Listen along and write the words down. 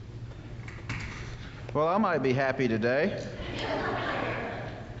Well, I might be happy today.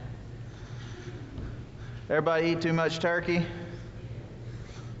 Everybody eat too much turkey?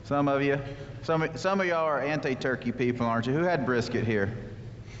 Some of you. Some of y'all are anti-turkey people, aren't you? Who had brisket here?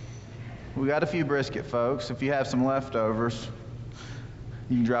 We got a few brisket folks. If you have some leftovers,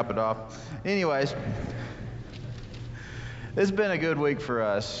 you can drop it off. Anyways, it's been a good week for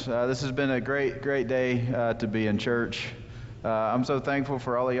us. This has been a great day to be in church. I'm so thankful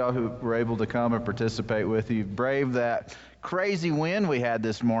for all of y'all who were able to come and participate with you. Brave that crazy wind we had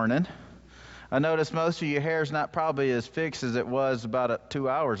this morning. I noticed most of your hair's not probably as fixed as it was about 2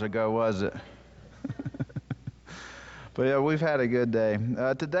 hours ago, was it? But yeah, we've had a good day.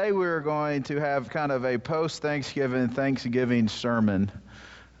 Today we're going to have kind of a Thanksgiving sermon.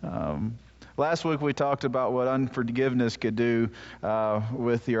 Last week we talked about what unforgiveness could do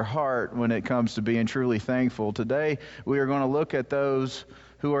with your heart when it comes to being truly thankful. Today we are going to look at those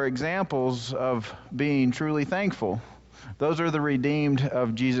who are examples of being truly thankful. Those are the redeemed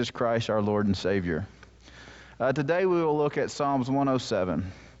of Jesus Christ, our Lord and Savior. Today we will look at Psalms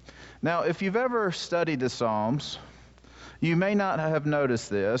 107. Now, if you've ever studied the Psalms, you may not have noticed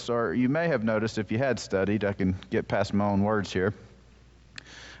this, or you may have noticed if you had studied. I can get past my own words here.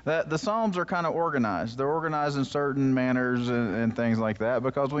 That the Psalms are kind of organized. They're organized in certain manners and things like that,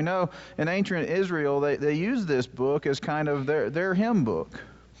 because we know in ancient Israel they use this book as kind of their hymn book.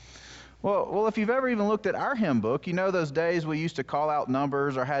 Well, if you've ever even looked at our hymn book, you know those days we used to call out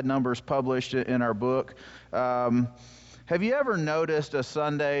numbers or had numbers published in our book. Have you ever noticed a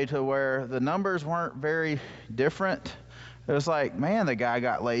Sunday to where the numbers weren't very different? It was like, man, the guy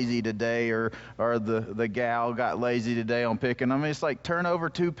got lazy today, or the gal got lazy today on picking. I mean, it's like turn over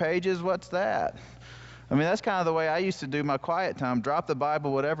 2 pages. What's that? I mean, that's kind of the way I used to do my quiet time. Drop the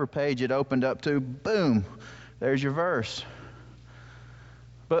Bible, whatever page it opened up to, boom, there's your verse.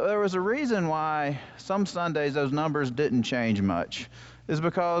 But there was a reason why some Sundays those numbers didn't change much. Is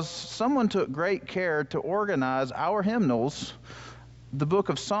because someone took great care to organize our hymnals, the book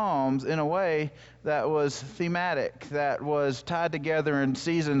of Psalms, in a way that was thematic, that was tied together in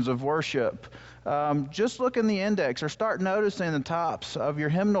seasons of worship. Just look in the index or start noticing the tops of your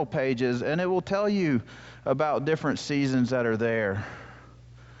hymnal pages, and it will tell you about different seasons that are there.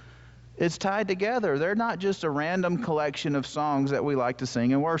 It's tied together. They're not just a random collection of songs that we like to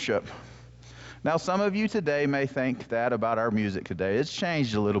sing in worship. Now, some of you today may think that about our music today. It's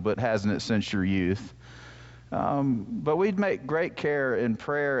changed a little bit, hasn't it, since your youth? But we'd make great care in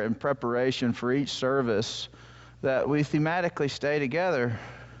prayer and preparation for each service that we thematically stay together,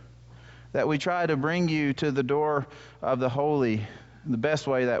 that we try to bring you to the door of the holy the best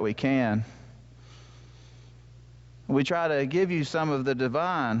way that we can. We try to give you some of the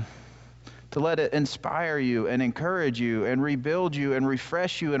divine, to let it inspire you and encourage you and rebuild you and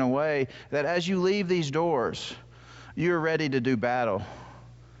refresh you in a way that as you leave these doors, you're ready to do battle.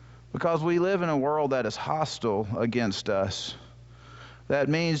 Because we live in a world that is hostile against us. That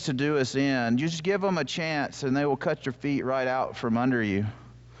means to do us in. You just give them a chance and they will cut your feet right out from under you.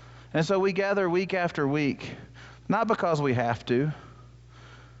 And so we gather week after week, not because we have to,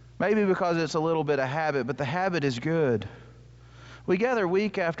 maybe because it's a little bit of habit, but the habit is good. We gather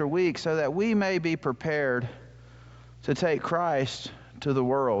week after week so that we may be prepared to take Christ to the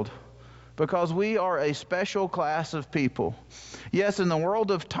world, because we are a special class of people. Yes, in the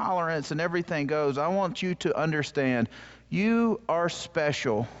world of tolerance and everything goes, I want you to understand you are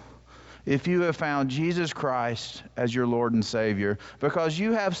special if you have found Jesus Christ as your Lord and Savior, because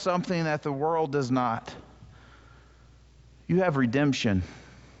you have something that the world does not. You have redemption.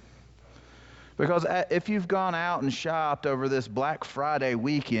 Because if you've gone out and shopped over this Black Friday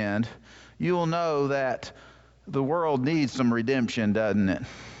weekend, you'll know that the world needs some redemption, doesn't it?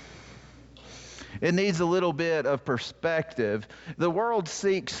 It needs a little bit of perspective. The world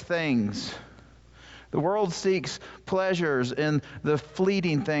seeks things. The world seeks pleasures in the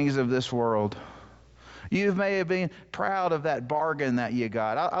fleeting things of this world. You may have been proud of that bargain that you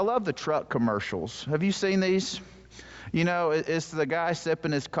got. I love the truck commercials. Have you seen these? You know, it's the guy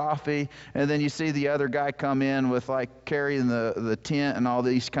sipping his coffee, and then you see the other guy come in with, like, carrying the tent and all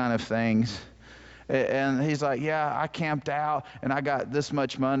these kind of things. And he's like, yeah, I camped out, and I got this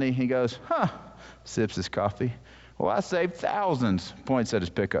much money. He goes, sips his coffee. Well, I saved thousands, points at his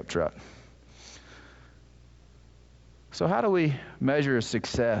pickup truck. So how do we measure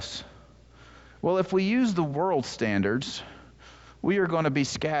success? Well, if we use the world standards, we are going to be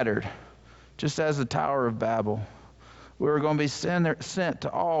scattered, just as the Tower of Babel. We are going to be sent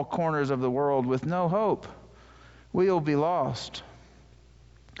to all corners of the world with no hope. We will be lost.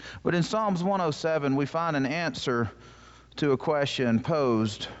 But in Psalms 107, we find an answer to a question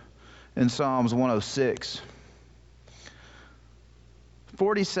posed in Psalms 106.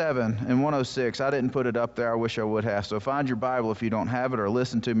 47 and 106. I didn't put it up there. I wish I would have. So find your Bible if you don't have it, or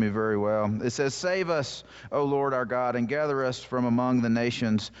listen to me very well. It says, "Save us, O Lord our God, and gather us from among the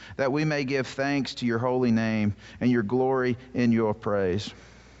nations, that we may give thanks to your holy name and your glory in your praise."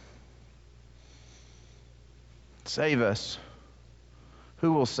 Save us.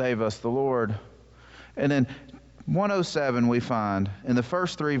 Who will save us? The Lord. And in 107 we find, in the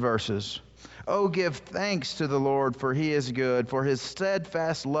first 3 verses, "Oh, give thanks to the Lord, for he is good, for his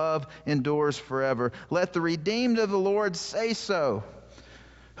steadfast love endures forever. Let the redeemed of the Lord say so,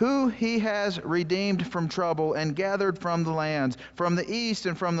 who he has redeemed from trouble and gathered from the lands, from the east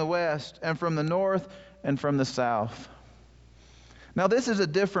and from the west, and from the north and from the south." Now, this is a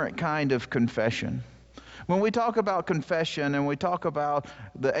different kind of confession. When we talk about confession and we talk about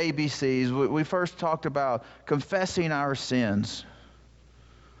the ABCs, we first talked about confessing our sins,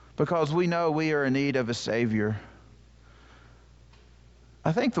 because we know we are in need of a Savior.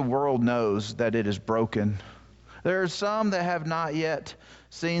 I think the world knows that it is broken. There are some that have not yet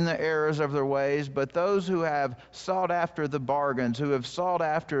seen the errors of their ways, but those who have sought after the bargains, who have sought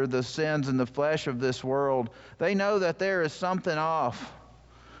after the sins and the flesh of this world, they know that there is something off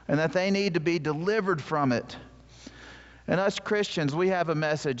and that they need to be delivered from it. And us Christians, we have a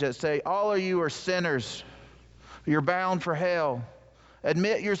message that say, all of you are sinners. You're bound for hell.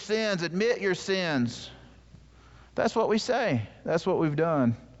 Admit your sins. Admit your sins. That's what we say. That's what we've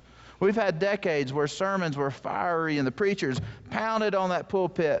done. We've had decades where sermons were fiery and the preachers pounded on that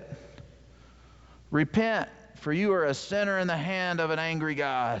pulpit. Repent, for you are a sinner in the hand of an angry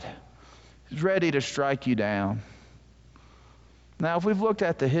God. He's ready to strike you down. Now, if we've looked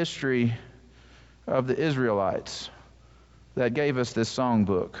at the history of the Israelites that gave us this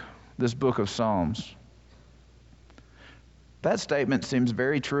songbook, this book of Psalms, that statement seems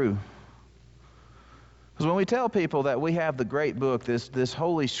very true. Because when we tell people that we have the great book, this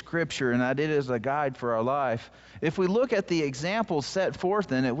holy scripture, and that it is a guide for our life, if we look at the examples set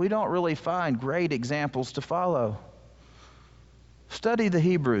forth in it, we don't really find great examples to follow. Study the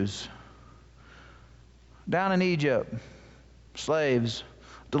Hebrews. Down in Egypt, slaves,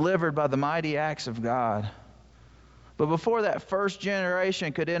 delivered by the mighty acts of God. But before that first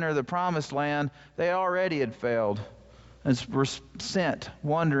generation could enter the promised land, they already had failed and were sent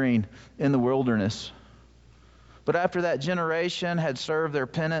wandering in the wilderness. But after that generation had served their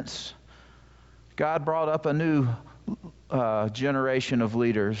penance, God brought up a new generation of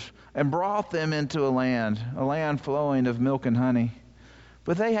leaders and brought them into a land flowing of milk and honey.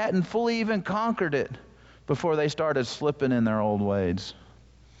 But they hadn't fully even conquered it before they started slipping in their old ways.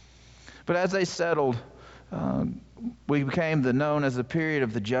 But as they settled, we became known as the period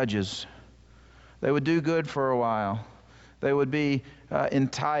of the judges. They would do good for a while. They would be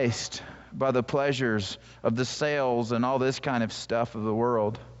enticed by the pleasures of the sales and all this kind of stuff of the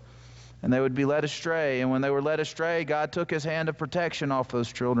world. And they would be led astray. And when they were led astray, God took his hand of protection off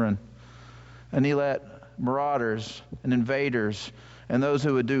those children. And he let marauders and invaders and those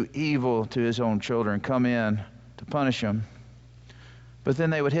who would do evil to his own children come in to punish them. But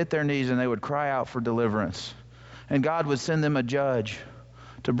then they would hit their knees and they would cry out for deliverance. And God would send them a judge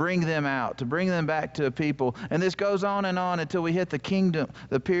to bring them out, to bring them back to a people. And this goes on and on until we hit the kingdom,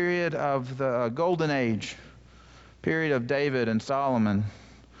 the period of the golden age, period of David and Solomon,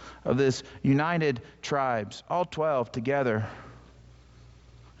 of this united tribes, all 12 together.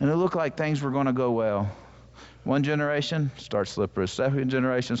 And it looked like things were going to go well. One generation starts slippery. Second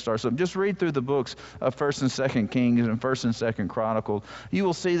generation starts slippery. Just read through the books of 1st and 2nd Kings and 1st and 2nd Chronicles. You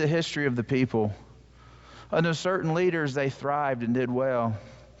will see the history of the people. Under certain leaders, they thrived and did well.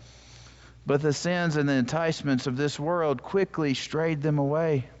 But the sins and the enticements of this world quickly strayed them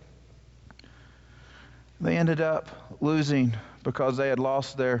away. They ended up losing because they had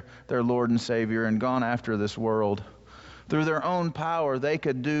lost their Lord and Savior and gone after this world. Through their own power, they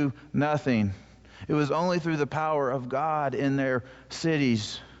could do nothing. It was only through the power of God in their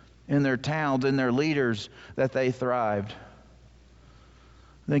cities, in their towns, in their leaders that they thrived.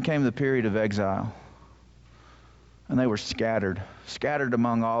 Then came the period of exile. And they were scattered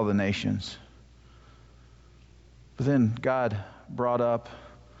among all the nations. But then God brought up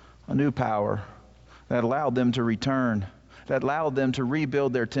a new power that allowed them to return, that allowed them to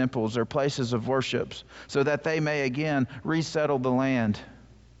rebuild their temples, their places of worship, so that they may again resettle the land.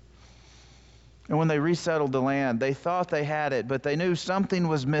 And when they resettled the land, they thought they had it, but they knew something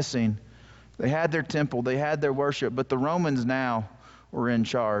was missing. They had their temple, they had their worship, but the Romans now were in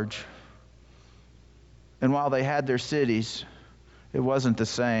charge. And while they had their cities, it wasn't the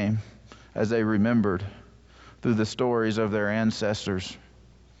same as they remembered through the stories of their ancestors.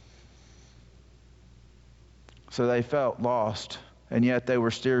 So they felt lost, and yet they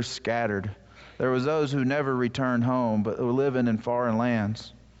were still scattered. There was those who never returned home, but were living in foreign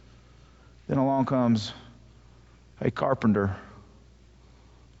lands. Then along comes a carpenter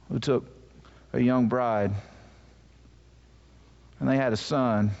who took a young bride, and they had a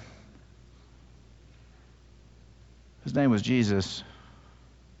son. His name was Jesus.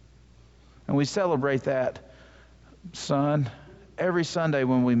 And we celebrate that son every Sunday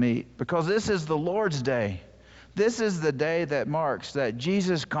when we meet, because this is the Lord's day. This is the day that marks that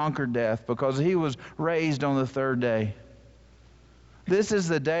Jesus conquered death because he was raised on the third day. This is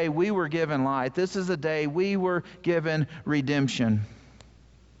the day we were given light. This is the day we were given redemption.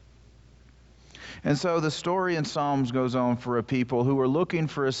 And so the story in Psalms goes on for a people who are looking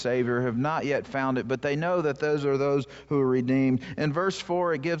for a Savior, have not yet found it, but they know that those are those who are redeemed. In verse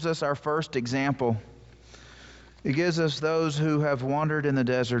 4, it gives us our first example. It gives us those who have wandered in the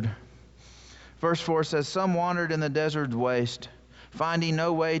desert. Verse 4 says, "Some wandered in the desert waste, finding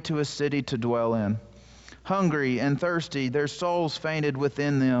no way to a city to dwell in. Hungry and thirsty, their souls fainted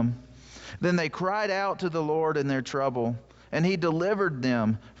within them. Then they cried out to the Lord in their trouble, and he delivered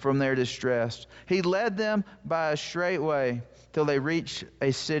them from their distress. He led them by a straight way till they reached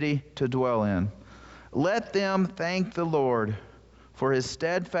a city to dwell in. Let them thank the Lord for his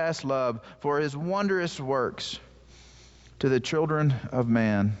steadfast love, for his wondrous works to the children of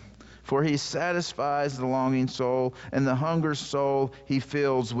man. For he satisfies the longing soul, and the hungry soul he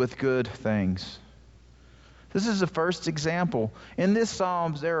fills with good things." This is the first example. In this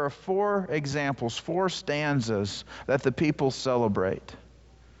Psalms, there are 4 examples, 4 stanzas that the people celebrate.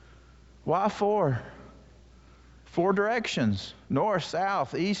 Why 4? 4 directions: north,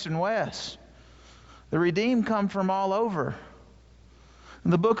 south, east, and west. The redeemed come from all over.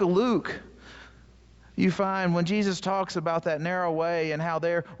 In the book of Luke, you find when Jesus talks about that narrow way and how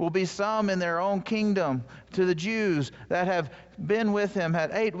there will be some in their own kingdom to the Jews that have been with him,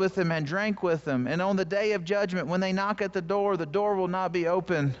 had ate with him, and drank with him. And on the day of judgment, when they knock at the door will not be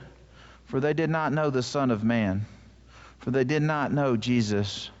open, for they did not know the Son of Man, for they did not know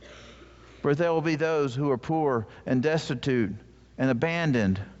Jesus. But there will be those who are poor and destitute and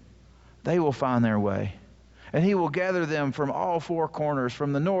abandoned. They will find their way. And he will gather them from all 4 corners,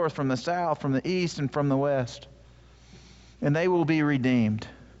 from the north, from the south, from the east, and from the west. And they will be redeemed.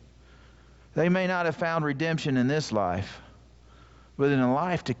 They may not have found redemption in this life, but in a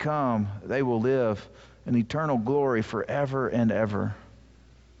life to come, they will live in eternal glory forever and ever.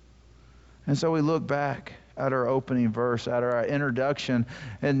 And so we look back at our opening verse, at our introduction,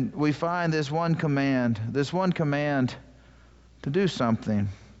 and we find this one command to do something.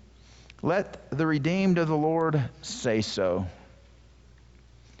 Let the redeemed of the Lord say so.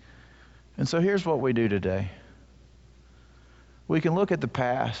 And so here's what we do today. We can look at the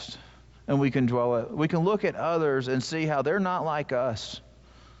past and we can dwell it. We can look at others and see how they're not like us.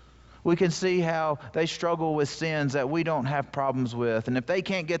 We can see how they struggle with sins that we don't have problems with. And if they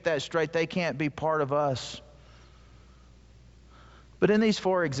can't get that straight, they can't be part of us. But in these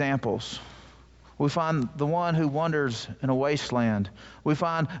 4 examples, we find the one who wanders in a wasteland. We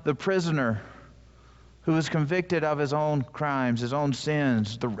find the prisoner who is convicted of his own crimes, his own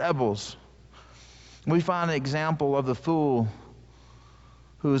sins, the rebels. We find an example of the fool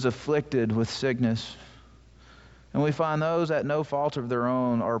who is afflicted with sickness. And we find those at no fault of their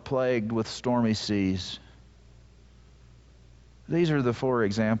own are plagued with stormy seas. These are the 4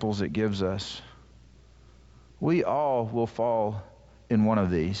 examples it gives us. We all will fall in one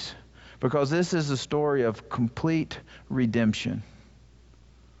of these, because this is a story of complete redemption.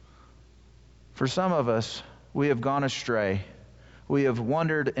 For some of us, we have gone astray. We have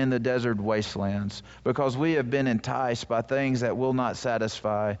wandered in the desert wastelands because we have been enticed by things that will not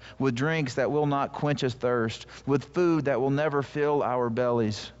satisfy, with drinks that will not quench us thirst, with food that will never fill our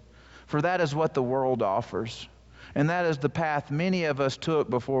bellies. For that is what the world offers. And that is the path many of us took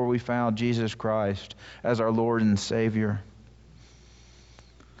before we found Jesus Christ as our Lord and Savior.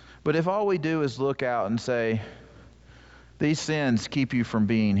 But if all we do is look out and say, these sins keep you from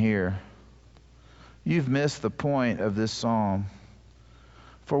being here, you've missed the point of this psalm.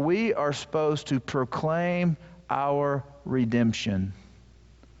 For we are supposed to proclaim our redemption.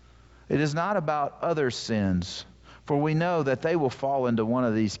 It is not about other sins, for we know that they will fall into one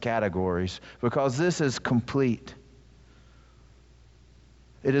of these categories, because this is complete.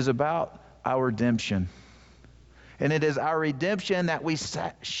 It is about our redemption. And it is our redemption that we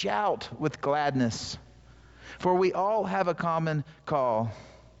shout with gladness. For we all have a common call.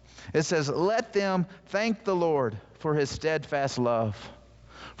 It says, let them thank the Lord for his steadfast love.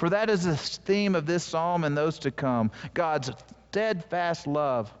 For that is the theme of this psalm and those to come. God's steadfast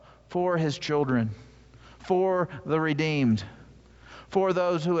love for his children. for the redeemed, for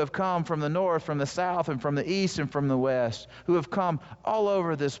those who have come from the north, from the south, and from the east, and from the west, who have come all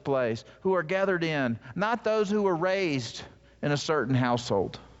over this place, who are gathered in, not those who were raised in a certain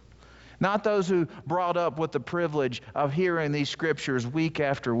household, not those who brought up with the privilege of hearing these scriptures week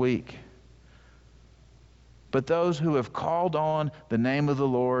after week, but those who have called on the name of the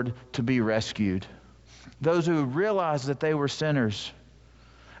Lord to be rescued, those who realized that they were sinners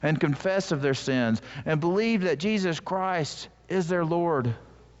and confessed of their sins and believed that Jesus Christ is their Lord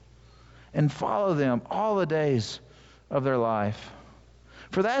and follow them all the days of their life.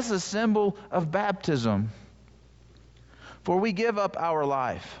 For that's the symbol of baptism. For we give up our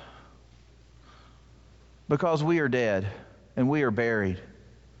life because we are dead and we are buried.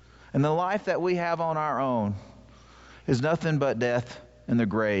 And the life that we have on our own is nothing but death and the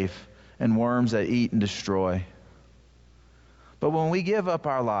grave and worms that eat and destroy. But when we give up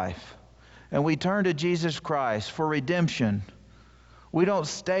our life and we turn to Jesus Christ for redemption, we don't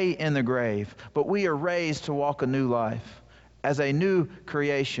stay in the grave, but we are raised to walk a new life as a new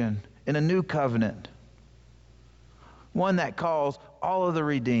creation in a new covenant, one that calls all of the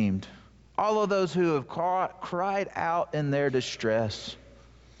redeemed, all of those who have cried out in their distress.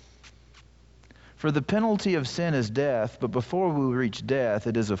 For the penalty of sin is death, but before we reach death,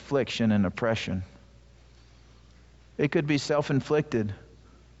 it is affliction and oppression. It could be self-inflicted.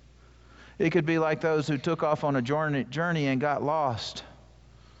 It could be like those who took off on a journey and got lost.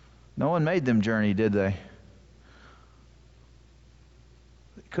 No one made them journey, did they?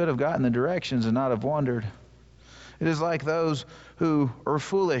 They could have gotten the directions and not have wandered. It is like those who are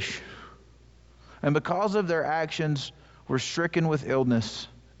foolish, and because of their actions were stricken with illness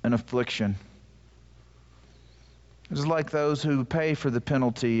and affliction. It is like those who pay for the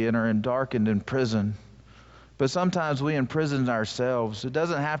penalty and are darkened in prison. But sometimes we imprison ourselves. It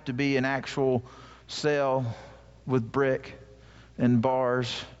doesn't have to be an actual cell with brick and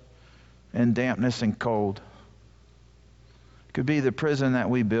bars and dampness and cold. It could be the prison that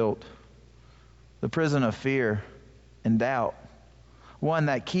we built, the prison of fear and doubt, one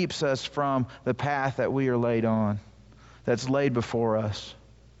that keeps us from the path that we are laid on, that's laid before us.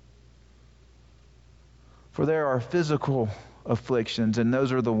 For there are physical afflictions, and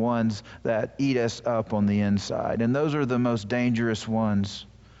those are the ones that eat us up on the inside. And those are the most dangerous ones,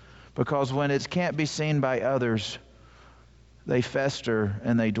 because when it can't be seen by others, they fester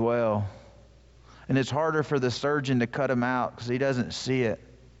and they dwell. And it's harder for the surgeon to cut them out because he doesn't see it.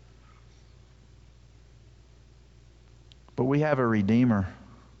 But we have a Redeemer.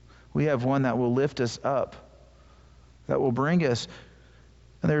 We have one that will lift us up, that will bring us.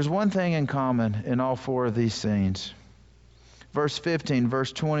 And there's one thing in common in all four of these scenes. Verse 15,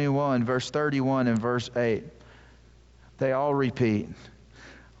 verse 21, verse 31, and verse 8. They all repeat.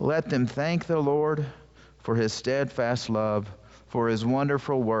 Let them thank the Lord for his steadfast love, for his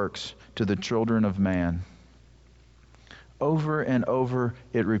wonderful works to the children of man. Over and over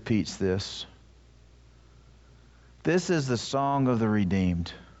it repeats this. This is the song of the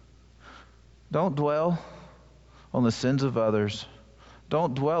redeemed. Don't dwell on the sins of others.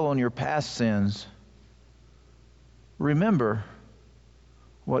 Don't dwell on your past sins. Remember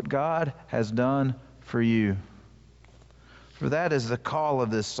what God has done for you. For that is the call of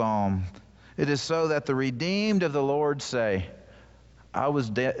this psalm. It is so that the redeemed of the Lord say, I was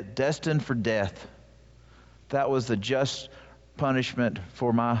destined for death. That was the just punishment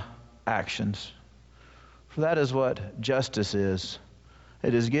for my actions. For that is what justice is.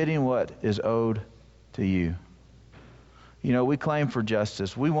 It is getting what is owed to you. You know, we claim for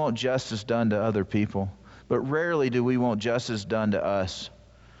justice. We want justice done to other people. But rarely do we want justice done to us.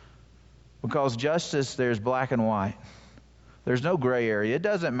 Because justice, there's black and white. There's no gray area. It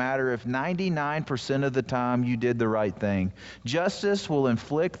doesn't matter if 99% of the time you did the right thing. Justice will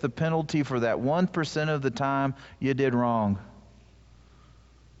inflict the penalty for that 1% of the time you did wrong.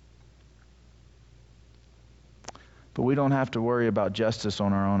 But we don't have to worry about justice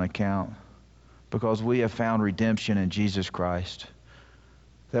on our own account, because we have found redemption in Jesus Christ.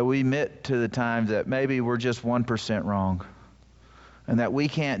 That we admit to the times that maybe we're just 1% wrong, and that we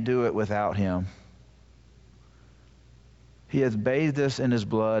can't do it without him. He has bathed us in his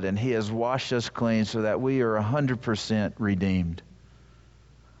blood, and he has washed us clean so that we are 100% redeemed.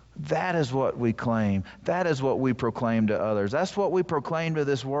 That is what we claim. That is what we proclaim to others. That's what we proclaim to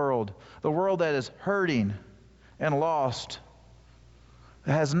this world. The world that is hurting and lost,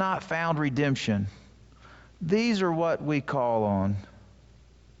 that has not found redemption. These are what we call on,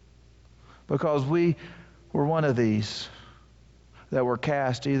 because we were one of these that were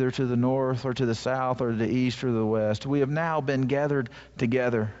cast either to the north or to the south or to the east or the west. We have now been gathered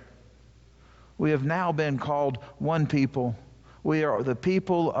together. We have now been called one people. We are the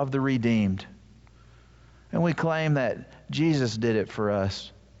people of the redeemed. And we claim that Jesus did it for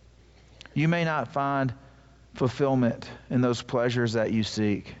us. You may not find fulfillment in those pleasures that you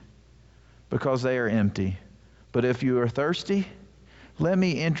seek because they are empty. But if you are thirsty, let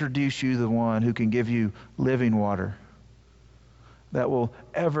me introduce you to the one who can give you living water that will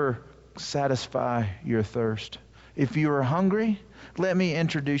ever satisfy your thirst. If you are hungry, let me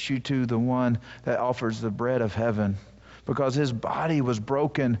introduce you to the one that offers the bread of heaven because his body was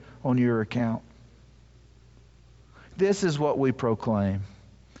broken on your account. This is what we proclaim.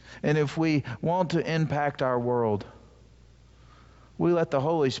 And if we want to impact our world, we let the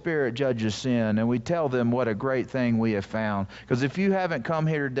Holy Spirit judge the sin, and we tell them what a great thing we have found. Because if you haven't come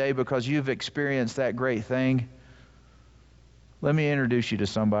here today because you've experienced that great thing, let me introduce you to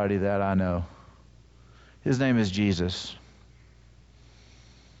somebody that I know. His name is Jesus.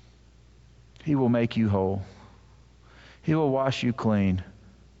 He will make you whole. He will wash you clean.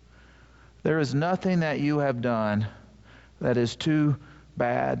 There is nothing that you have done that is too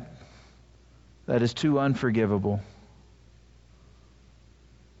bad, that is too unforgivable.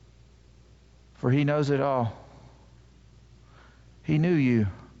 For he knows it all. He knew you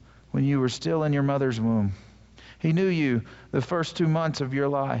when you were still in your mother's womb. He knew you the first 2 months of your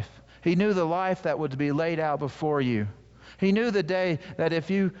life. He knew the life that would be laid out before you. He knew the day that if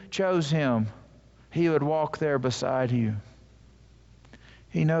you chose him, he would walk there beside you.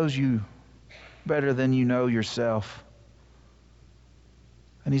 He knows you better than you know yourself.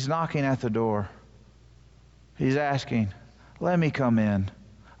 And he's knocking at the door. He's asking, let me come in.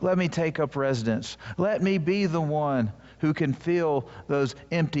 Let me take up residence. Let me be the one who can fill those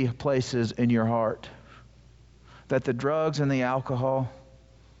empty places in your heart. That the drugs and the alcohol,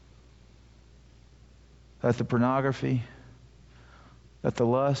 that the pornography, that the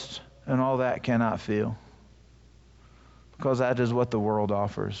lust and all that cannot fill. Because that is what the world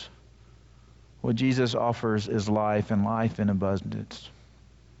offers. What Jesus offers is life, and life in abundance.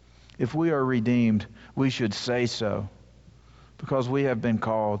 If we are redeemed, we should say so, because we have been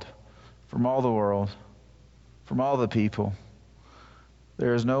called from all the world, from all the people.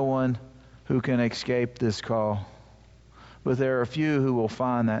 There is no one who can escape this call, but there are a few who will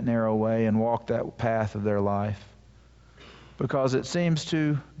find that narrow way and walk that path of their life, because it seems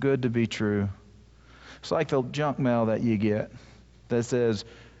too good to be true. It's like the junk mail that you get that says,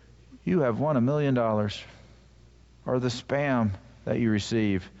 you have won $1 million, or the spam that you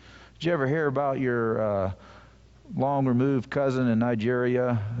receive. Did you ever hear about your long-removed cousin in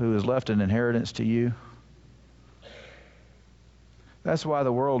Nigeria who has left an inheritance to you? That's why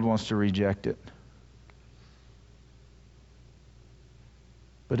the world wants to reject it.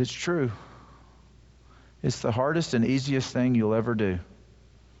 But it's true. It's the hardest and easiest thing you'll ever do.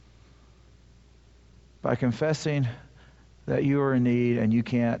 By confessing that you are in need and you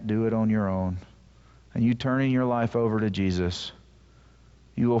can't do it on your own, and you turning your life over to Jesus,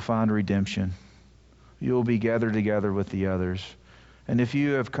 you will find redemption. You will be gathered together with the others. And if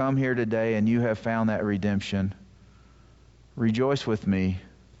you have come here today and you have found that redemption, rejoice with me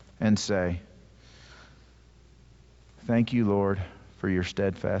and say, thank you, Lord, for your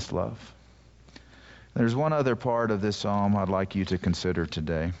steadfast love. There's one other part of this psalm I'd like you to consider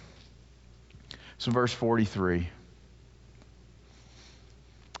today. So verse 43.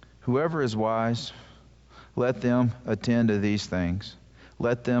 Whoever is wise, let them attend to these things.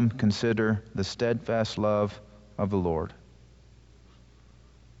 Let them consider the steadfast love of the Lord.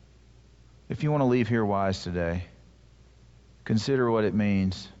 If you want to leave here wise today, consider what it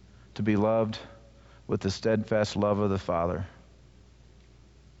means to be loved with the steadfast love of the Father.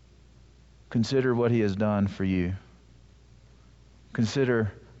 Consider what he has done for you.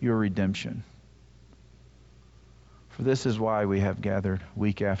 Consider your redemption. For this is why we have gathered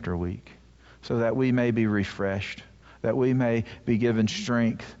week after week, so that we may be refreshed, that we may be given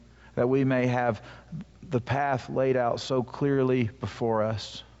strength, that we may have the path laid out so clearly before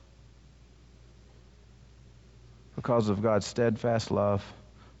us because of God's steadfast love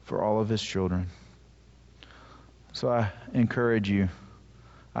for all of his children. So I encourage you,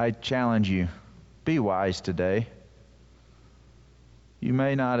 I challenge you, be wise today. You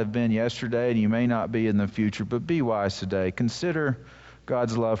may not have been yesterday, and you may not be in the future, but be wise today. Consider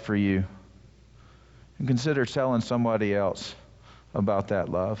God's love for you, and consider telling somebody else about that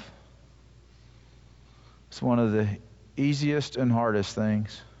love. It's one of the easiest and hardest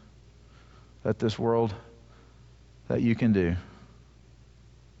things that this world that you can do.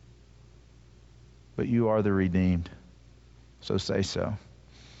 But you are the redeemed, so say so.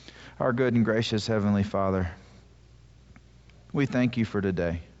 Our good and gracious Heavenly Father, we thank you for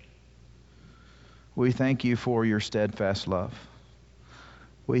today. We thank you for your steadfast love.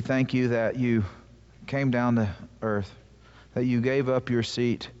 We thank you that you came down to earth, that you gave up your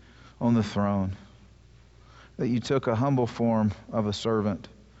seat on the throne, that you took a humble form of a servant,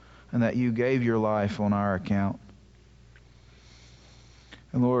 and that you gave your life on our account.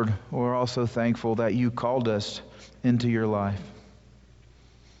 And Lord, we're also thankful that you called us into your life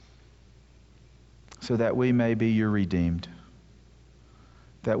so that we may be your redeemed,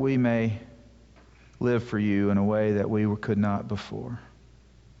 that we may live for you in a way that we could not before.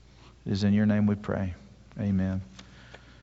 It is in your name we pray. Amen.